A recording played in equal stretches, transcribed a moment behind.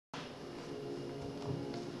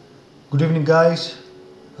Good evening, guys.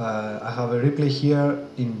 I have a replay here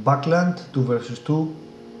in Backland 2 versus 2.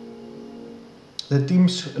 The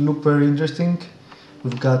teams look very interesting.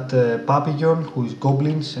 We've got Papillon, who is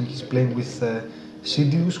goblins, and he's playing with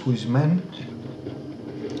Sidious, who is men.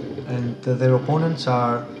 And their opponents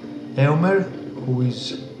are Eomer, who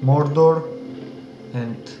is Mordor,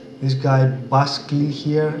 and this guy Baskly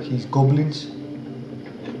here, he's goblins.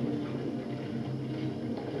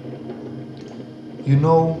 You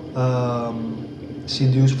know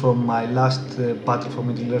Sidious from my last Battle for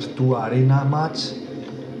Middle-earth 2 arena match.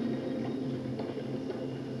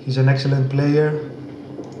 He's an excellent player,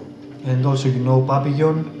 and also you know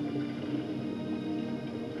Papillon.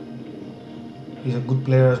 He's a good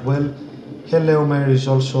player as well. Eomer is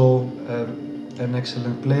also an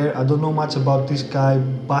excellent player. I don't know much about this guy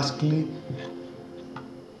Baskly,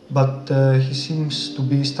 but he seems to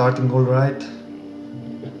be starting alright.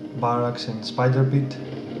 Barracks and Spider Pit.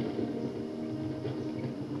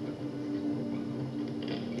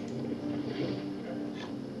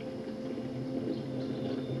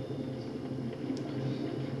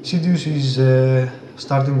 Sidious is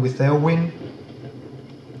starting with Eowyn.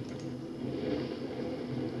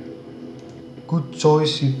 Good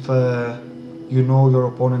choice if you know your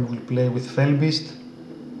opponent will play with Felbeast.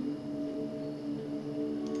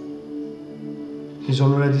 He's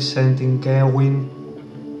already sending Eowyn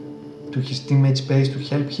to his teammate's base to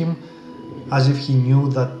help him, as if he knew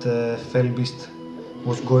that Felbeast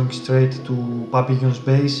was going straight to Papillon's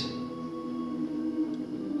base.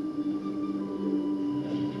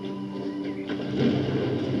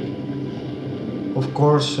 Of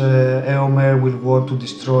course, Eomer will want to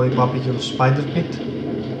destroy Papillon's Spider Pit.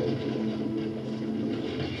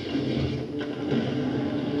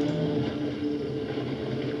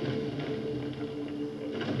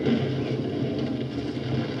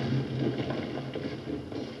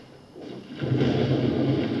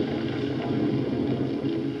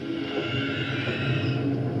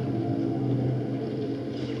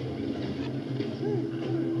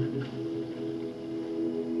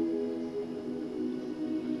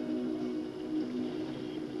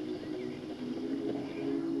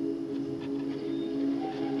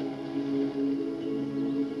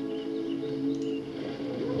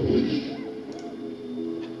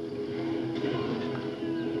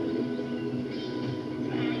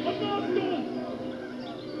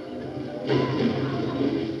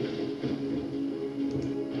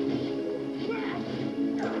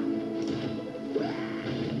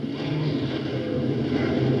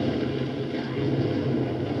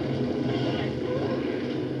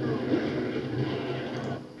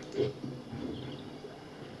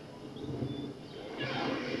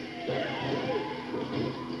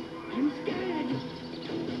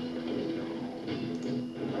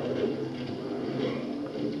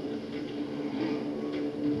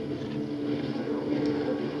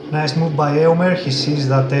 Nice move by Eomer. He sees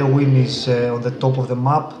that Eowyn is on the top of the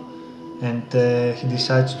map, and he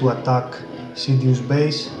decides to attack Sidious'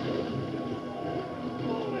 base.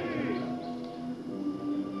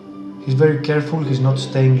 He's very careful, he's not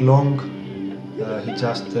staying long. He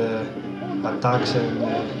just attacks and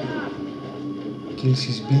kills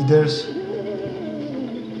his builders.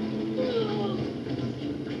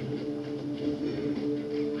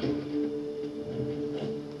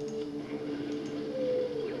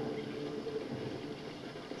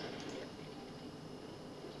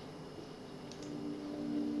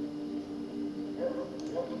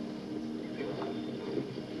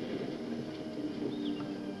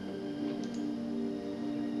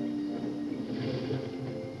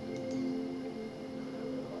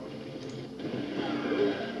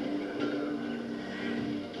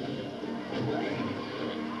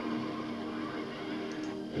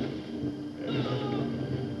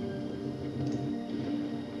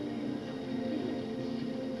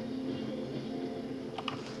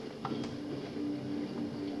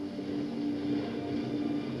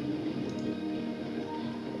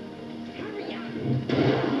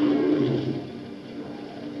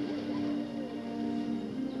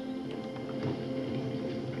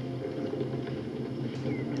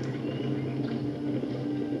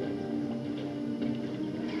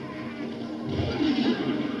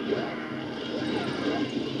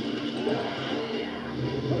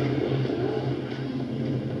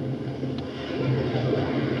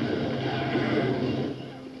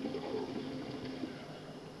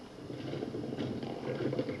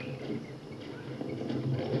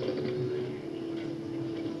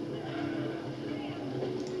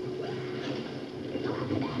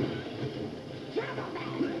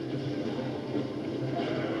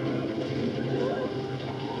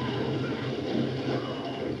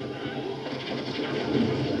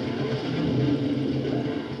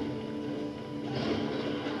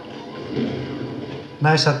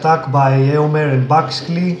 Nice attack by Eomer and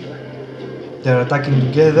Baskly. They are attacking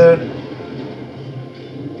together.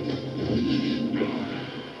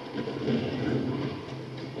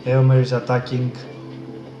 Eomer is attacking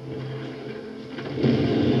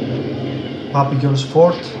Papillon's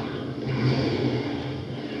fort.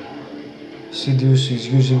 Sidious is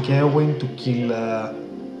using Eowyn to kill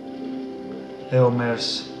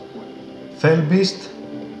Eomer's fell beast.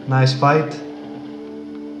 Nice fight.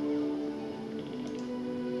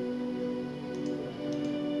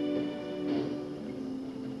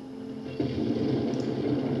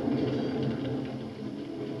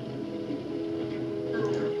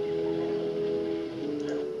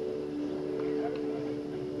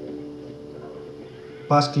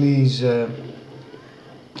 Baskly is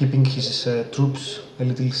keeping his troops a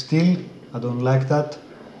little still. I don't like that.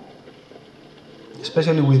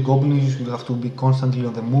 Especially with goblins, you have to be constantly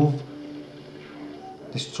on the move,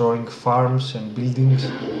 destroying farms and buildings.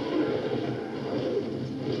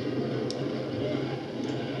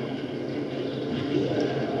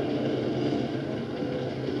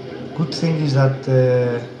 Good thing is that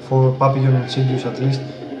for Papillon and Sidious at least,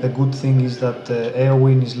 the good thing is that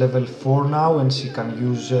Eowyn is level 4 now and she can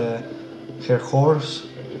use her horse.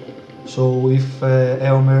 So if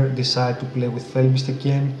Eomer decides to play with Fellbeast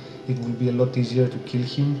again, it will be a lot easier to kill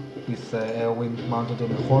him with Eowyn mounted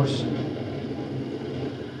on a horse.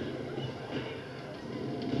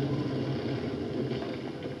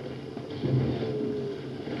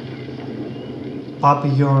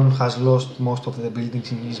 Papillon has lost most of the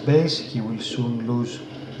buildings in his base. He will soon lose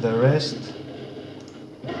the rest.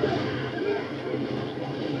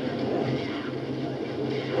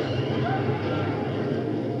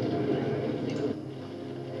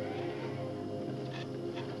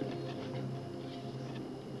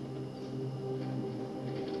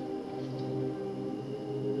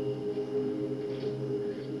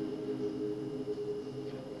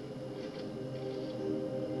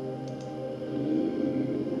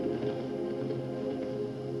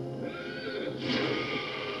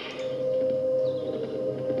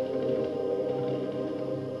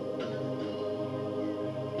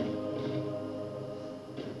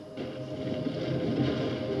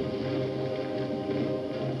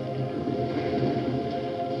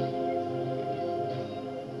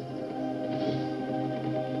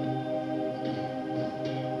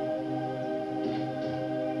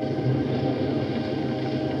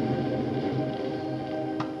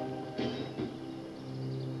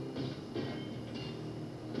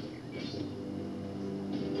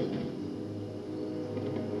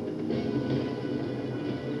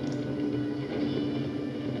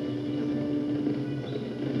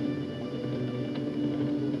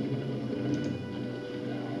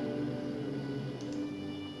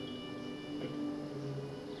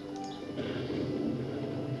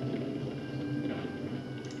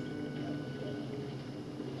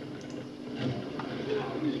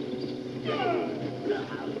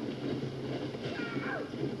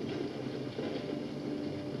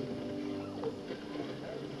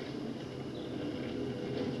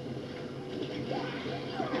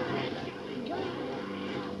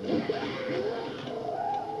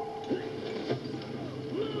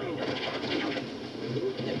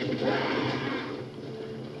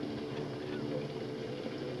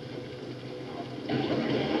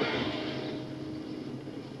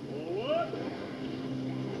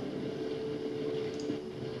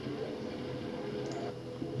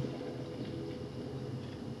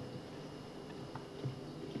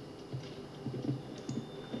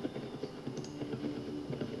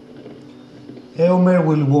 Eomer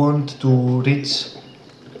will want to reach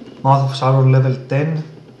Mouth of Sauron level 10,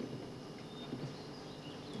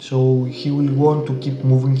 so he will want to keep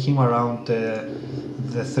moving him around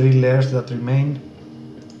the 3 layers that remain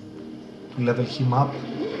to level him up.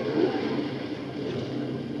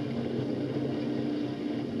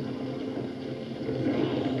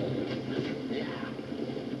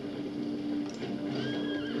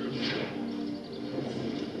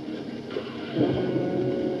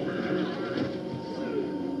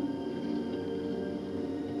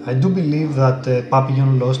 I do believe that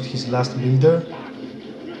Papillon lost his last builder.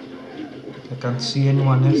 I can't see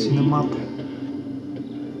anyone else in the map.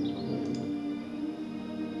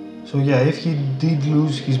 So yeah, if he did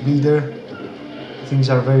lose his builder, things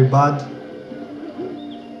are very bad.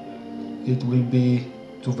 It will be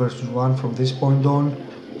 2 versus 1 from this point on,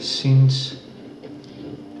 since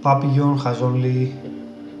Papillon has only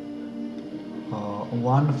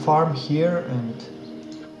 1 farm here and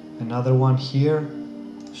another one here.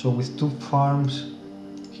 So with 2 farms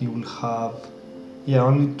he will have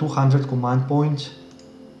only 200 command points,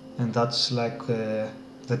 and that's like the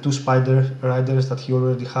two spider riders that he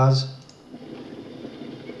already has.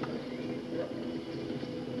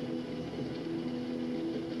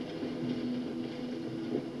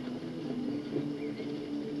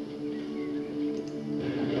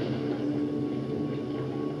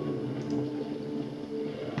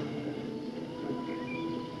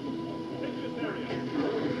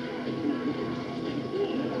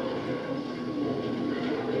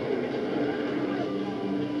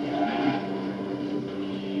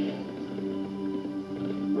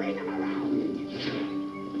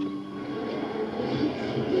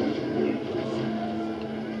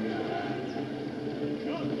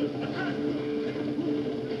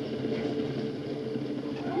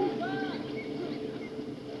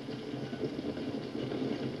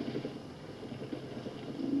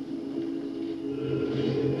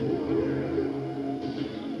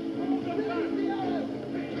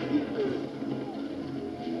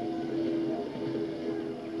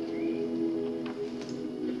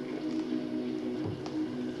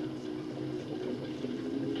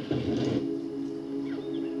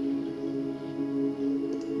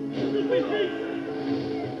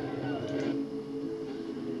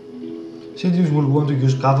 Sidious will want to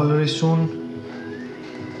use cavalry soon.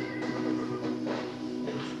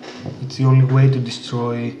 It's the only way to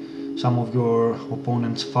destroy some of your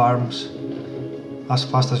opponent's farms as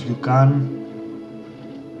fast as you can.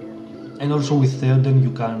 And also with Theoden you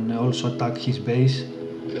can also attack his base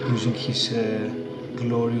using his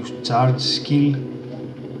glorious charge skill.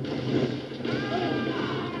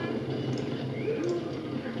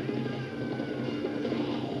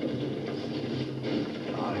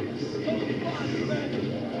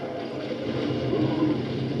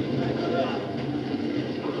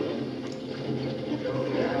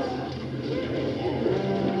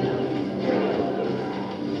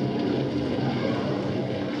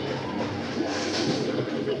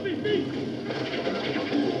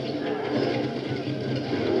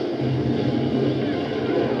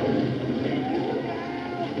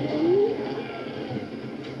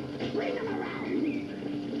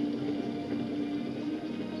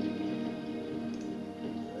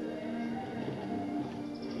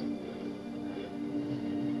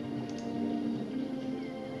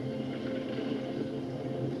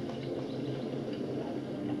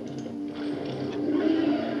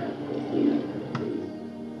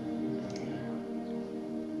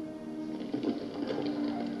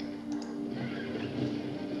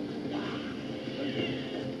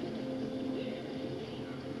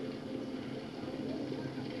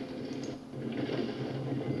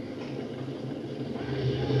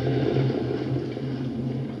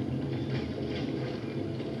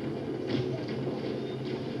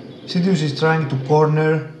 Sidious is trying to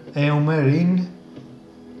corner Eomer in.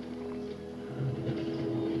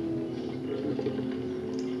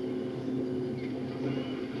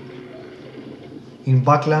 In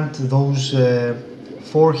Backland, those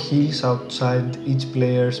 4 hills outside each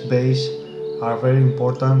player's base are very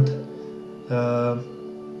important.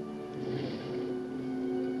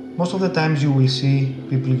 Most of the times you will see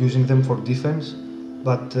people using them for defense,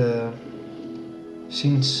 but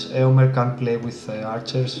since Eomer can't play with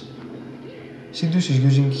archers, Sidious is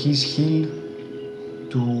using his hill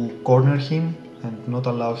to corner him and not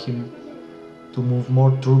allow him to move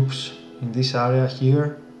more troops in this area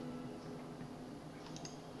here.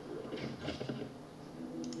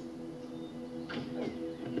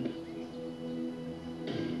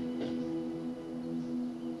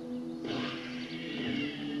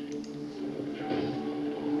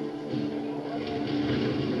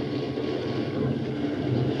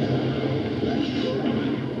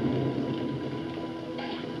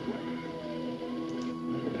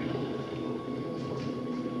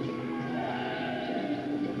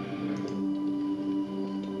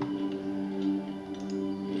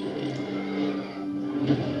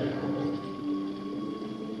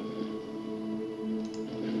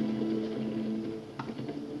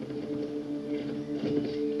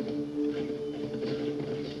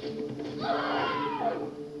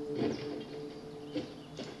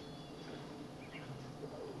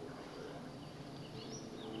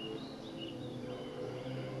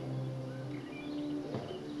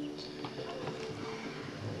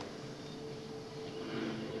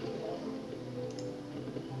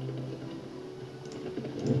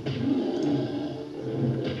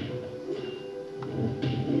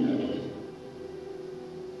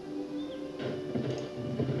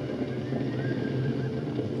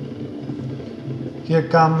 Here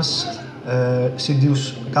comes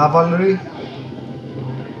Sidious cavalry.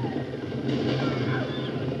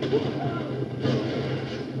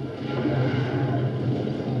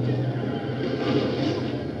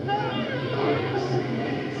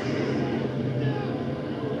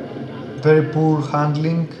 very poor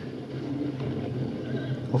handling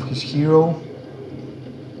of his hero.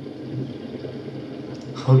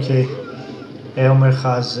 Okay, Eomer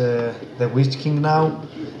has the Witch King now.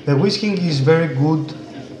 The Witch King is very good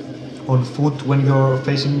on foot when you're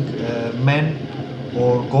facing men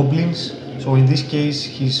or goblins. So in this case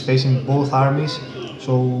he's facing both armies,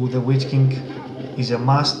 so the Witch King is a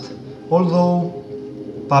must. Although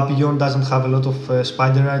Papillon doesn't have a lot of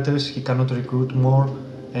spider riders, he cannot recruit more,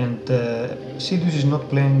 and Sidious is not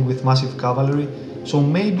playing with massive cavalry, so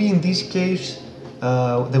maybe in this case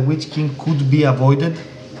the Witch King could be avoided.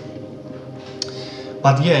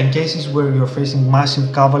 But yeah, in cases where you're facing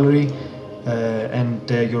massive cavalry and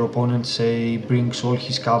your opponent, say, brings all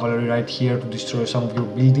his cavalry right here to destroy some of your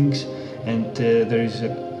buildings, and there is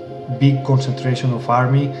a big concentration of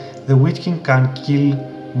army, the Witch King can kill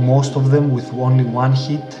most of them with only one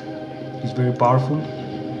hit. He's very powerful.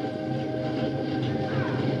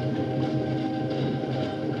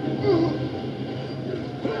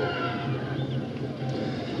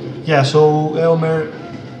 Yeah, so Eomer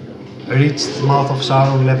reached Mouth of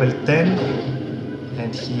Sauron level 10,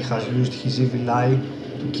 and he has used his evil eye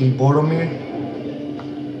to kill Boromir.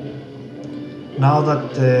 Now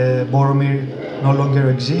that Boromir no longer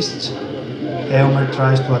exists, Eomer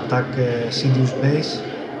tries to attack Sidious' base.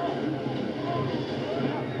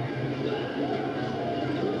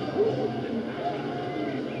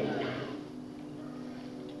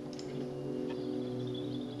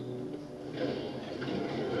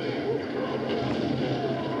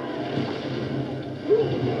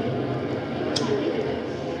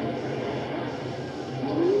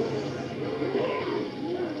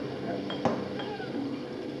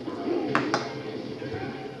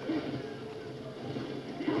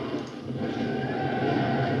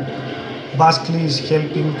 Baskly is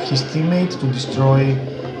helping his teammate to destroy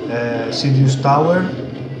Sidious' tower.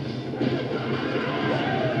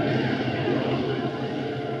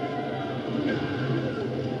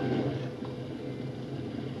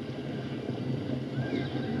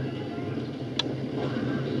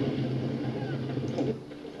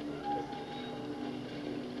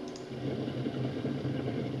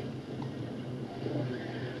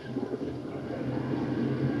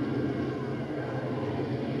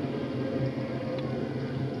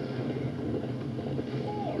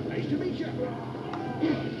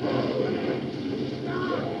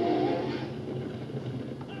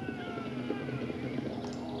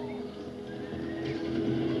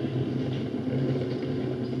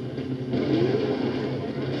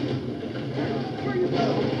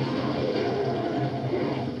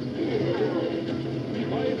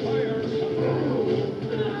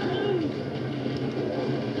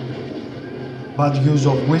 Bad use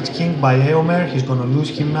of Witch King by Eomer, he's gonna lose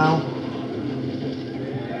him now.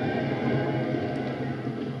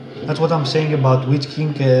 That's what I'm saying about Witch King,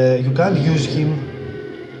 you can't use him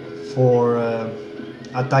for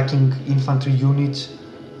attacking infantry units,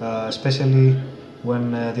 especially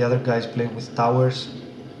when the other guy is playing with towers.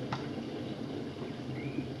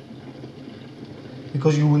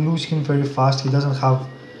 Because you will lose him very fast, he doesn't have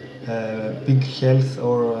big health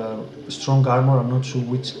or strong armor, I'm not sure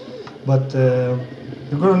which. But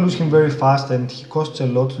you're gonna lose him very fast and he costs a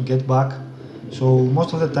lot to get back. So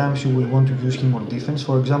most of the times you will want to use him on defense.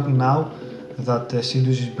 For example, now that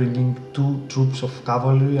Sidious is bringing 2 troops of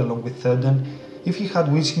cavalry along with Theoden, if he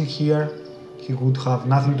had Witch King here, he would have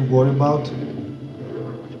nothing to worry about.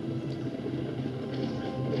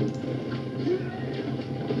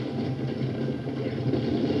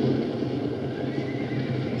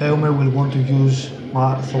 Eomer will want to use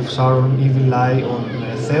Mouth of Sauron Evil Eye on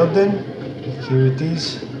Theoden. Here it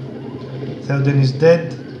is. Theoden is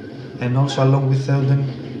dead, and also along with Theoden,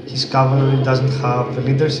 his cavalry doesn't have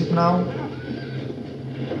leadership now.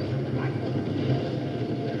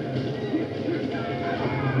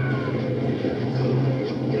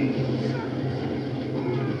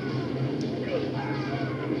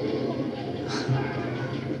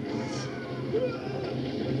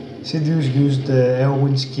 Sidious used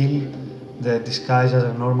Eowyn's skill, the disguise as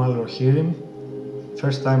a normal or Hirim.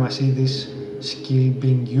 First time I see this skill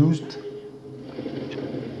being used.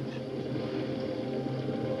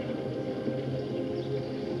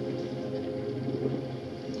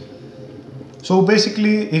 So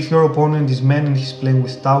basically, if your opponent is men and he's playing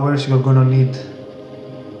with towers, you're gonna need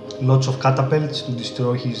lots of catapults to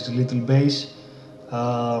destroy his little base.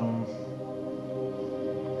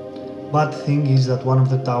 Bad thing is that one of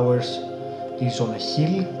the towers is on a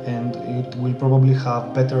hill and it will probably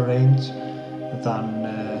have better range than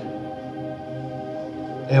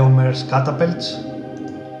Eomer's catapults.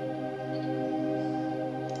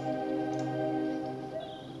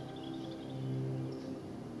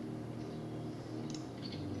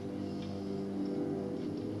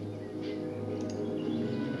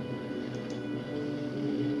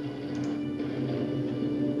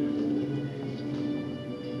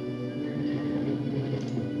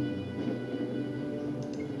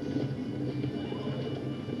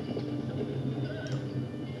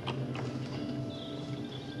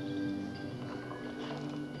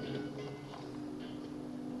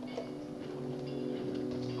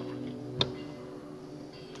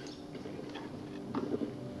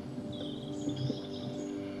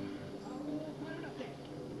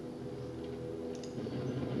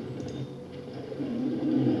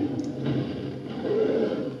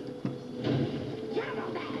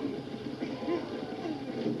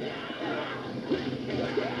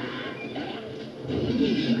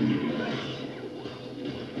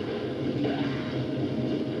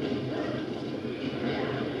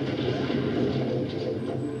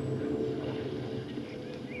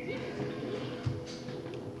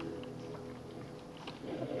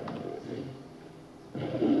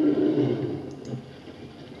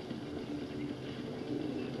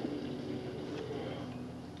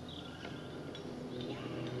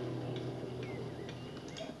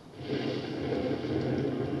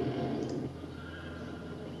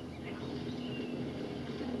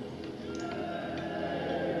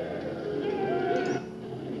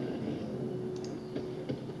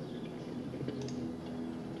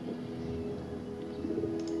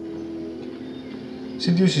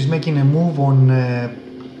 Sidious is making a move on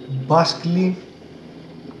Baskly.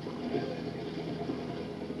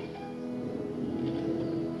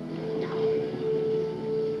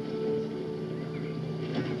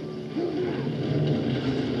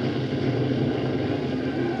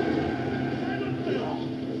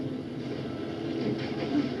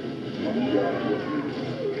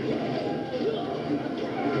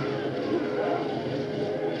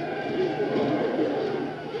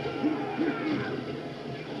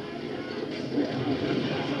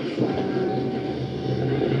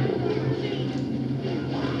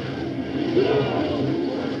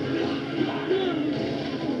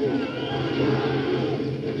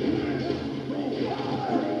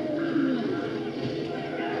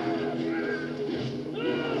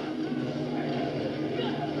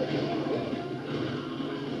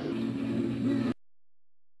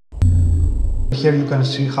 Here you can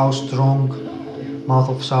see how strong Mouth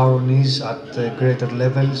of Sauron is at greater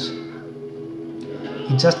levels.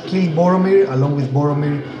 He just killed Boromir. Along with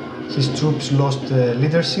Boromir, his troops lost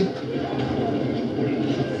leadership.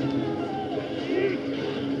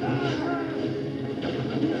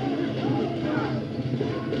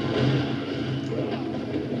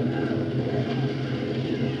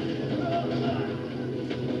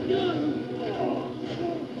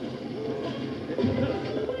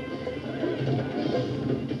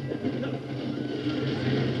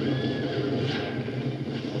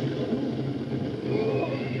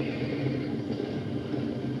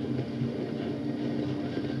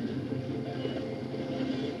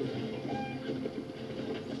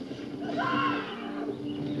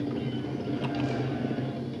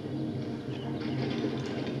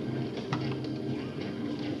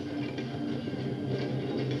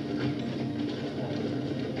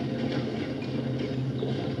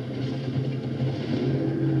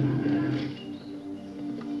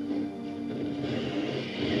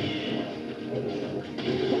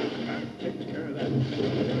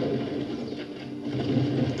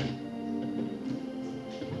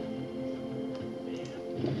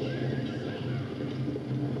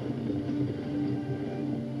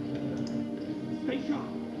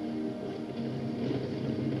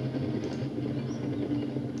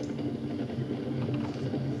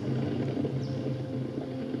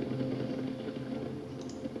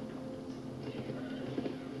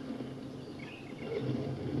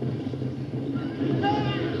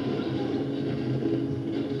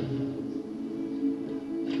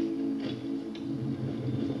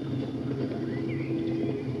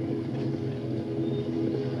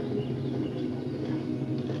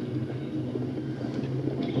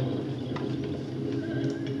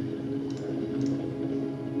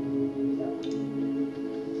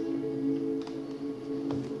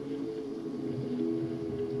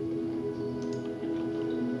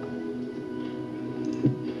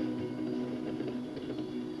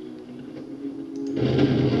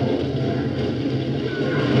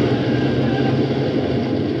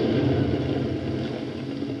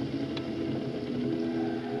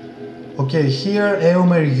 Okay, here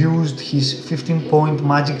Eomer used his 15-point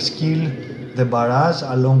magic skill, the Barrage,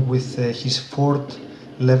 along with his 4th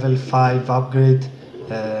level 5 upgrade,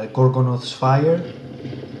 Gorgonoth's Fire.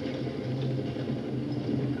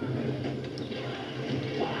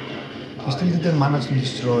 He still didn't manage to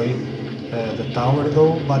destroy the tower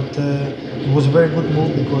though, but it was a very good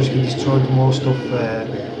move because he destroyed most of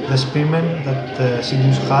the spearmen that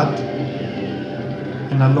Sidious had,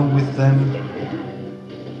 and along with them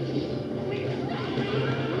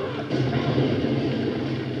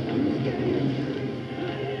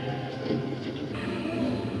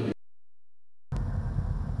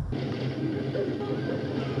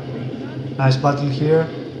nice battle here.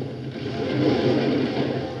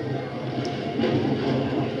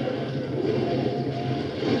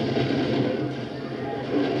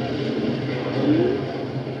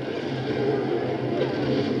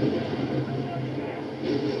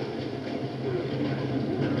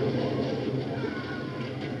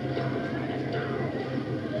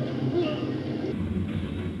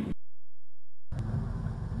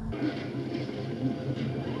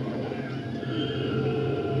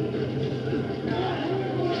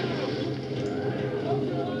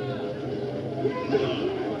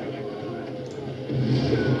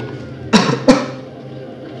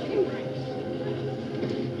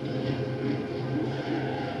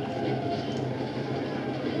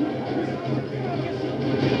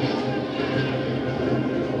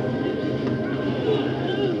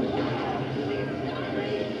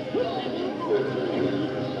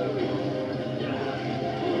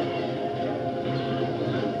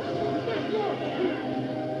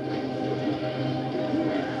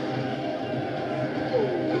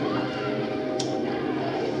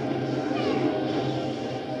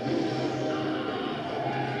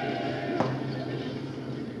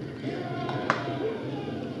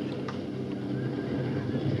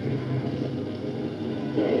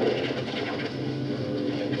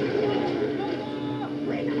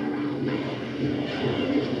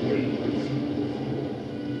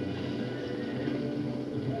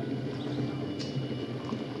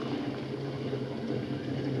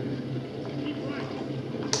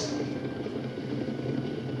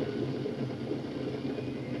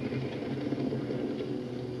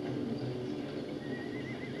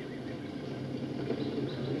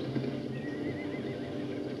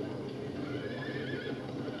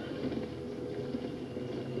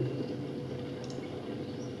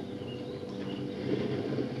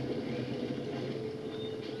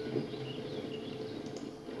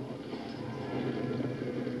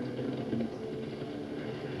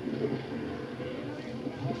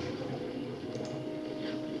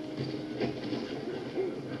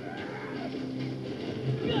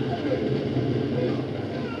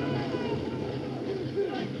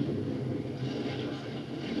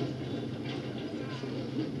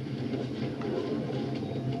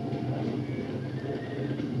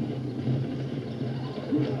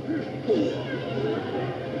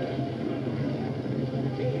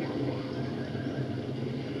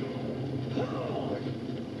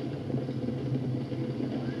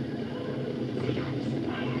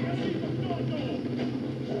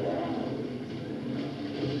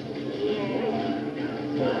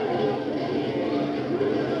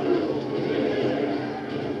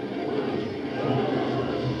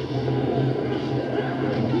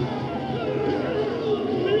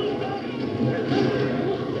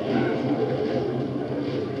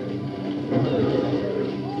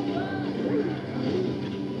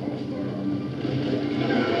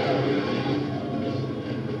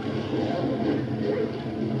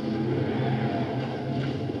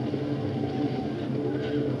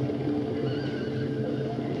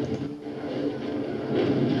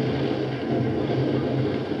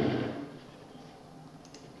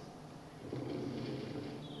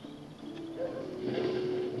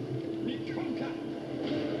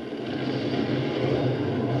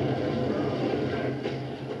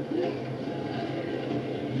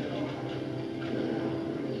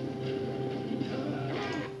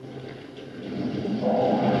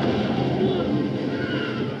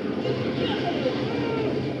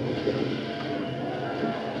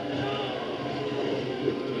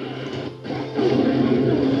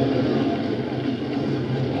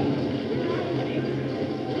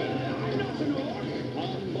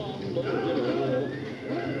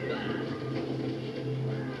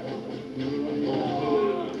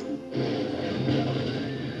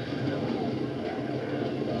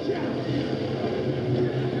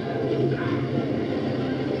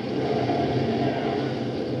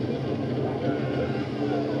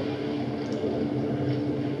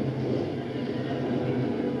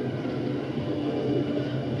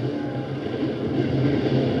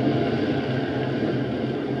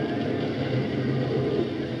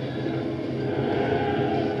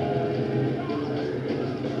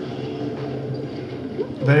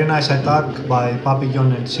 very nice attack by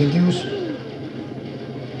Papillon and Sidious.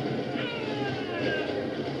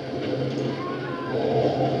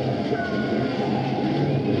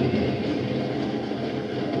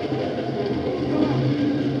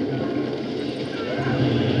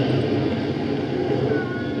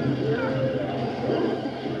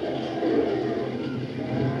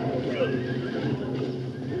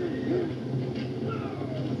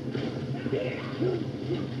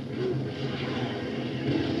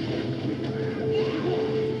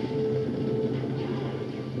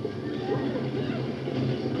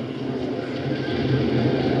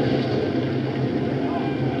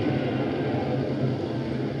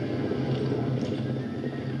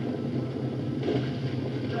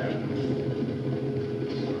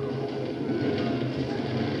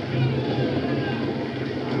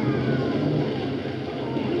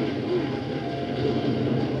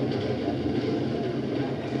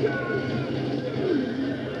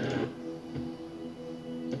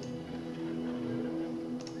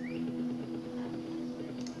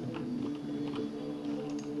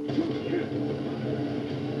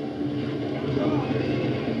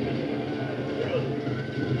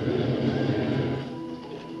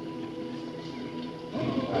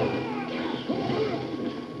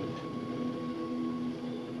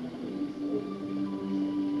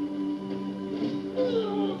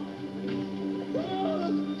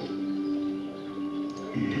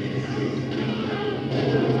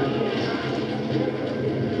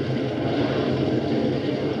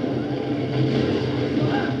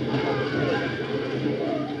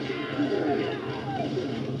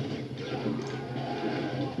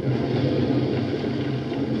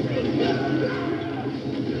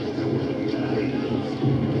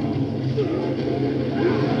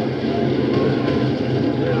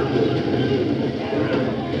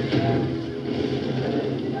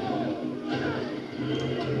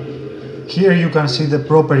 Here you can see the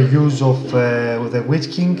proper use of the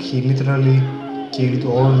Witch King. He literally killed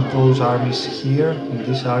all those armies here in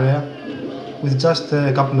this area with just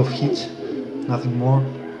a couple of hits, nothing more.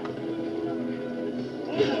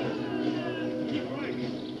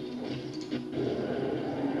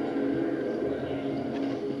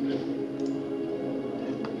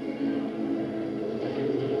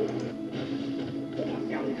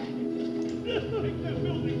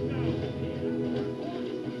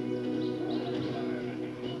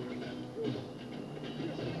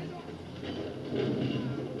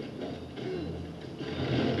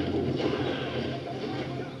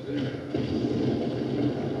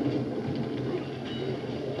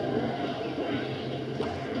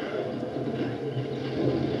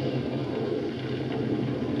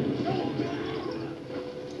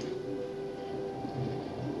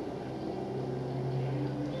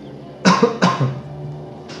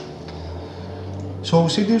 So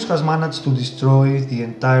Sidious has managed to destroy the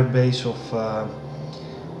entire base of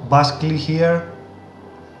Baskly here,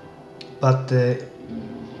 but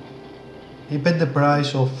he paid the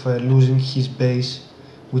price of losing his base,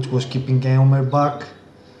 which was keeping Eomer back.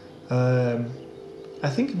 I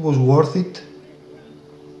think it was worth it.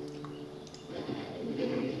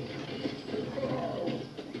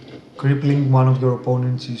 Crippling one of your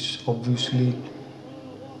opponents is obviously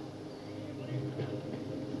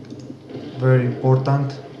very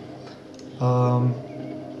important. And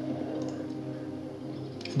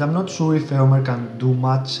I'm not sure if Eomer can do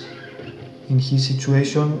much in his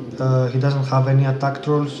situation. He doesn't have any attack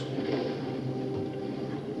trolls.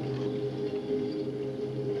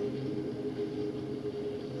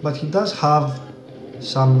 But he does have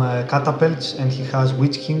some catapults, and he has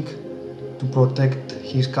Witch King to protect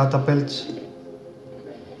his catapults.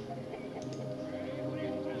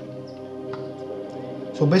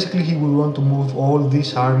 So basically he will want to move all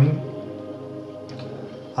this army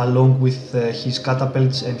along with his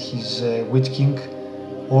catapults and his Witch King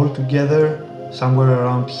all together somewhere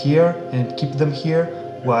around here and keep them here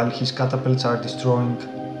while his catapults are destroying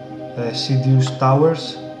Sidious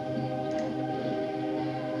towers.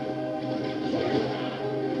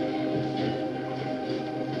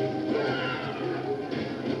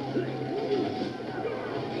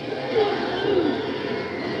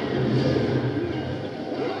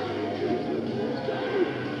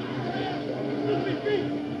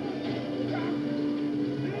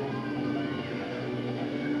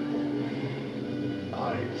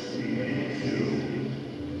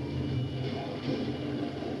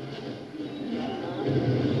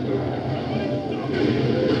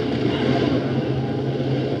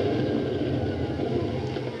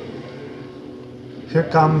 Here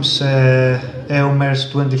comes Eomer's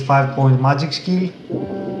 25-point magic skill.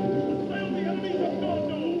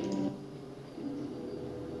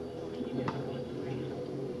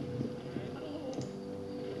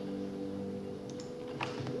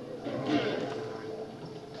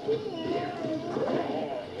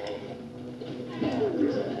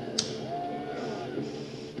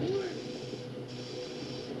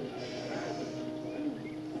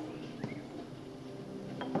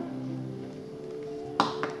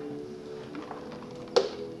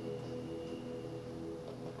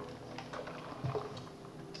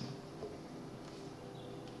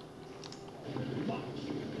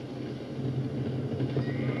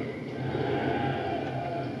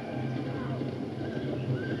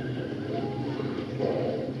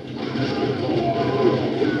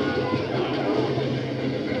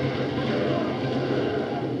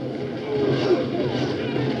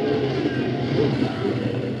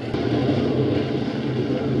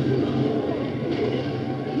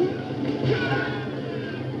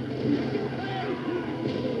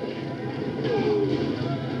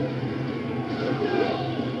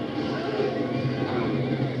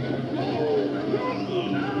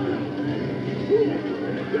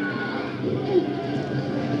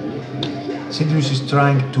 Sidious is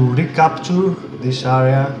trying to recapture this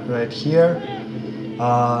area right here.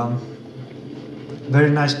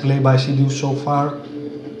 Very nice play by Sidious so far.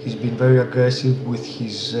 He's been very aggressive with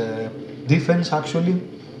his defense actually.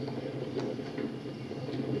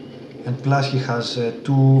 And plus he has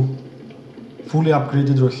two fully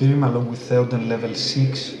upgraded Rohirrim along with Theoden level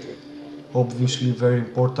 6. Obviously very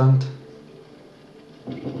important.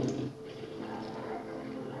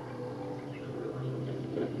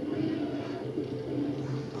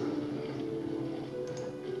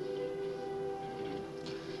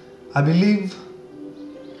 I believe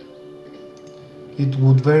it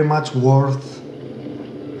would very much worth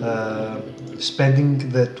spending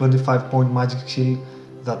the 25-point magic shield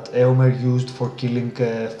that Eomer used for killing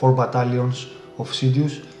 4 battalions of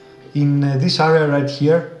Sidious in this area right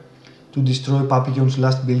here to destroy Papillon's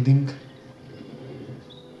last building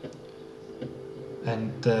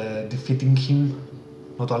and defeating him,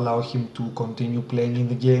 not allow him to continue playing in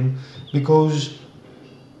the game, because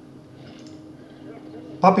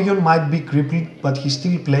Papillon might be crippled, but he's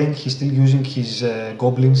still playing, he's still using his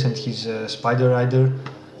goblins and his spider rider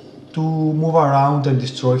to move around and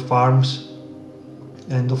destroy farms.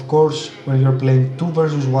 And of course, when you're playing 2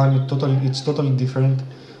 versus 1, it's totally different.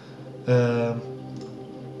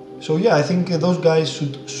 So yeah, I think those guys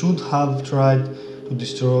should have tried to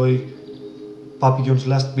destroy Papillon's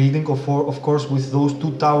last building. Of course, with those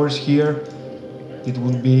 2 towers here, it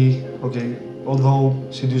will be okay. Although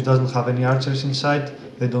Sidious doesn't have any archers inside,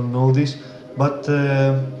 they don't know this, but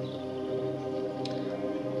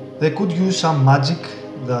they could use some magic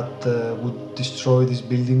that would destroy this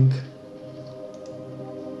building.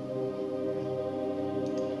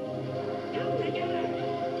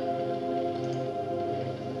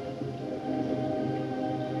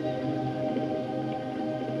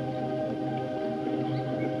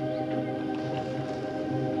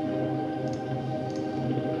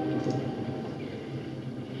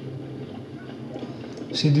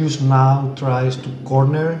 Sidious now tries to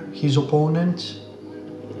corner his opponents.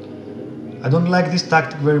 I don't like this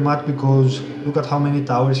tactic very much because look at how many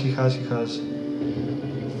towers he has. He has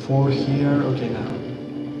 4 here. Okay, now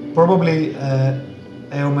probably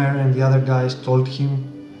Eomer and the other guys told him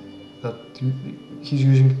that he's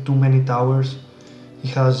using too many towers. He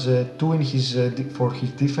has 2 in his for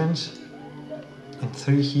his defense and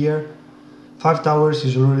 3 here. 5 towers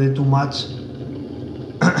is already too much.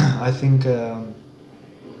 I think.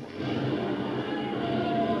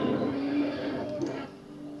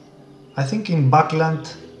 I think in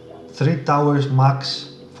Backland, 3 towers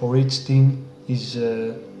max for each team is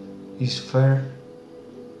fair.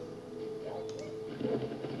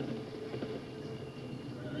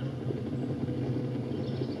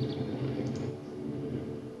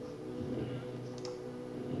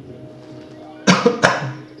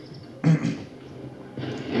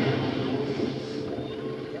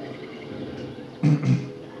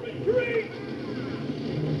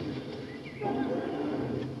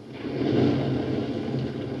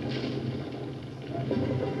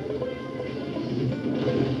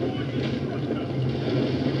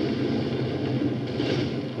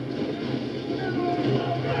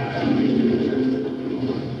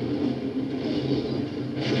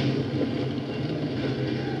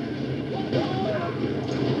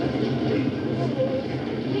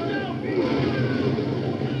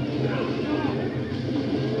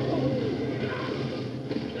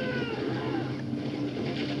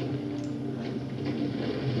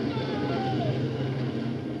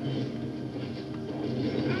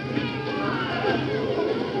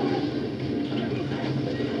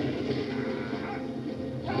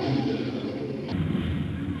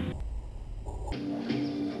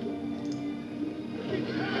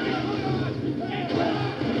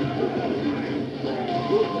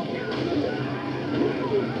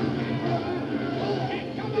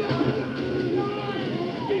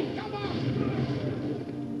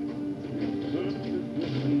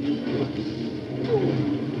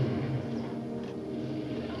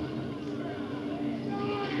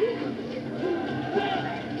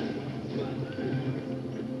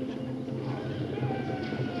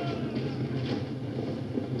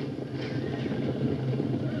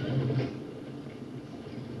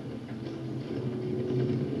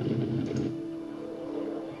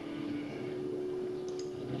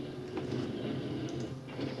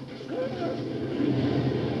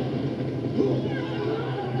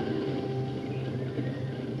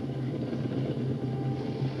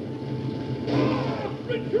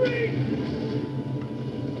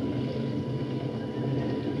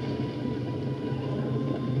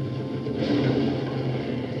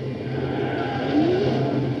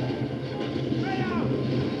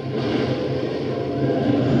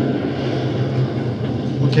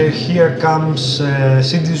 Okay, here comes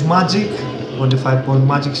Sidious magic, 25-point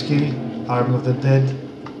magic skill, Army of the Dead.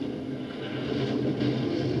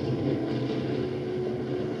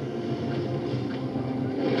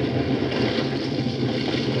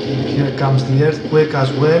 Here comes the earthquake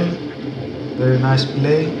as well, very nice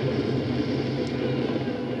play.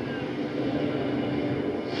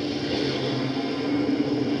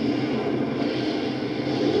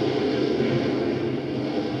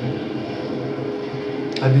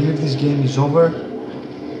 I believe this game is over.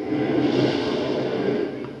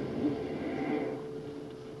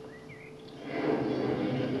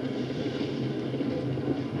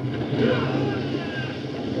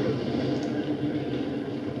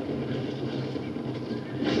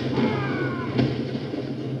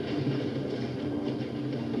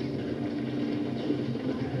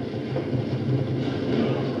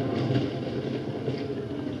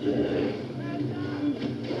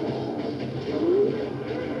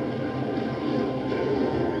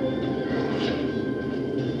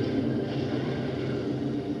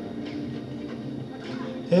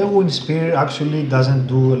 Eowyn Spear actually doesn't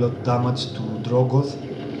do a lot of damage to Drogoth.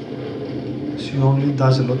 She only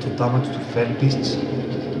does a lot of damage to fell beasts.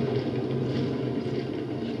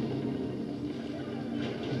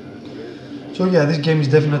 So yeah, this game is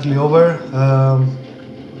definitely over.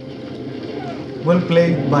 Well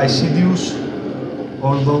played by Sidious,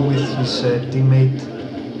 although with his teammate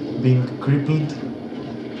being crippled.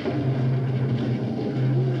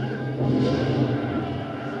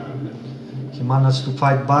 He managed to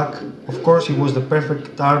fight back. Of course, he was the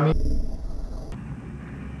perfect army.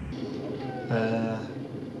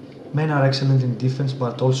 Men are excellent in defense,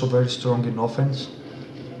 but also very strong in offense.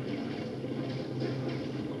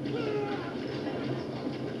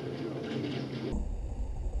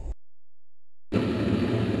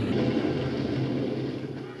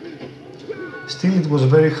 Still, it was a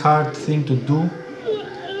very hard thing to do,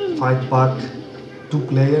 fight back two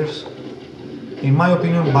players. In my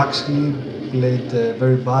opinion, Baskly played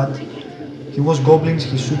very bad. He was goblins,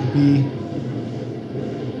 he should be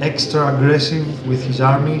extra aggressive with his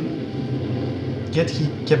army, yet he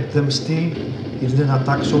kept them still, he didn't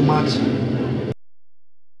attack so much.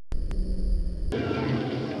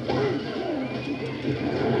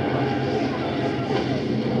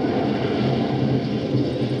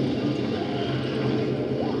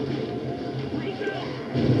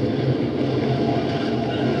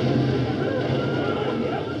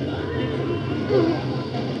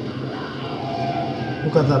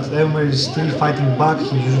 Look at that, Eomer is still fighting back,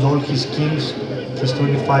 he used all his skills, his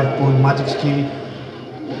 25-point magic skill,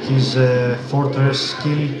 his fortress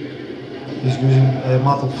skill, he's using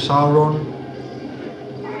Mouth of Sauron,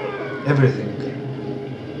 everything.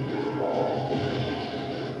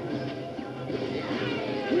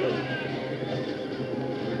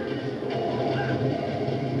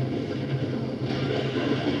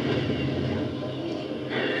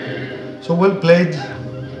 So well played.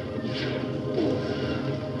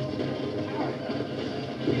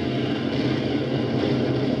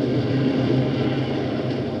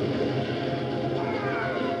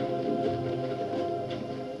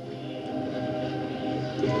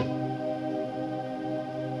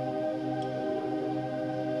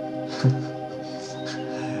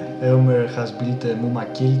 Eomer has built a Muma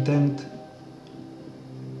kill tent.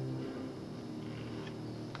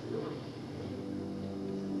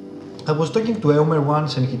 I was talking to Eomer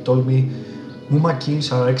once and he told me Muma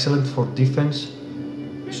kills are excellent for defense.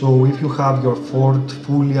 So if you have your fort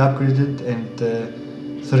fully upgraded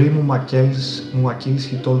and 3 Muma kills,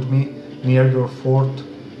 he told me, near your fort,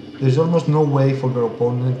 there's almost no way for your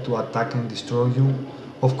opponent to attack and destroy you.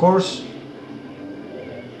 Of course,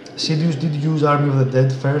 Sidious did use Army of the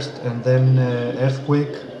Dead first and then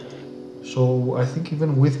Earthquake, so I think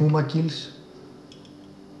even with Muma kills,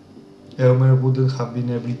 Eomer wouldn't have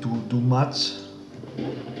been able to do much.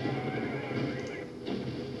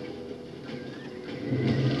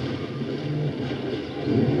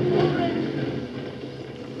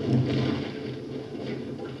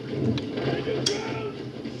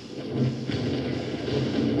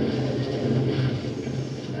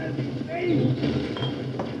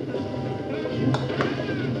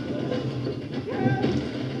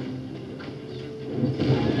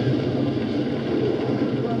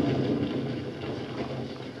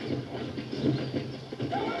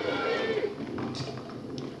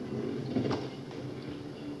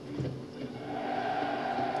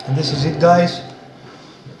 And this is it, guys.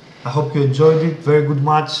 I hope you enjoyed it. Very good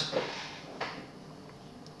match.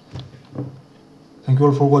 Thank you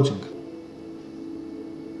all for watching.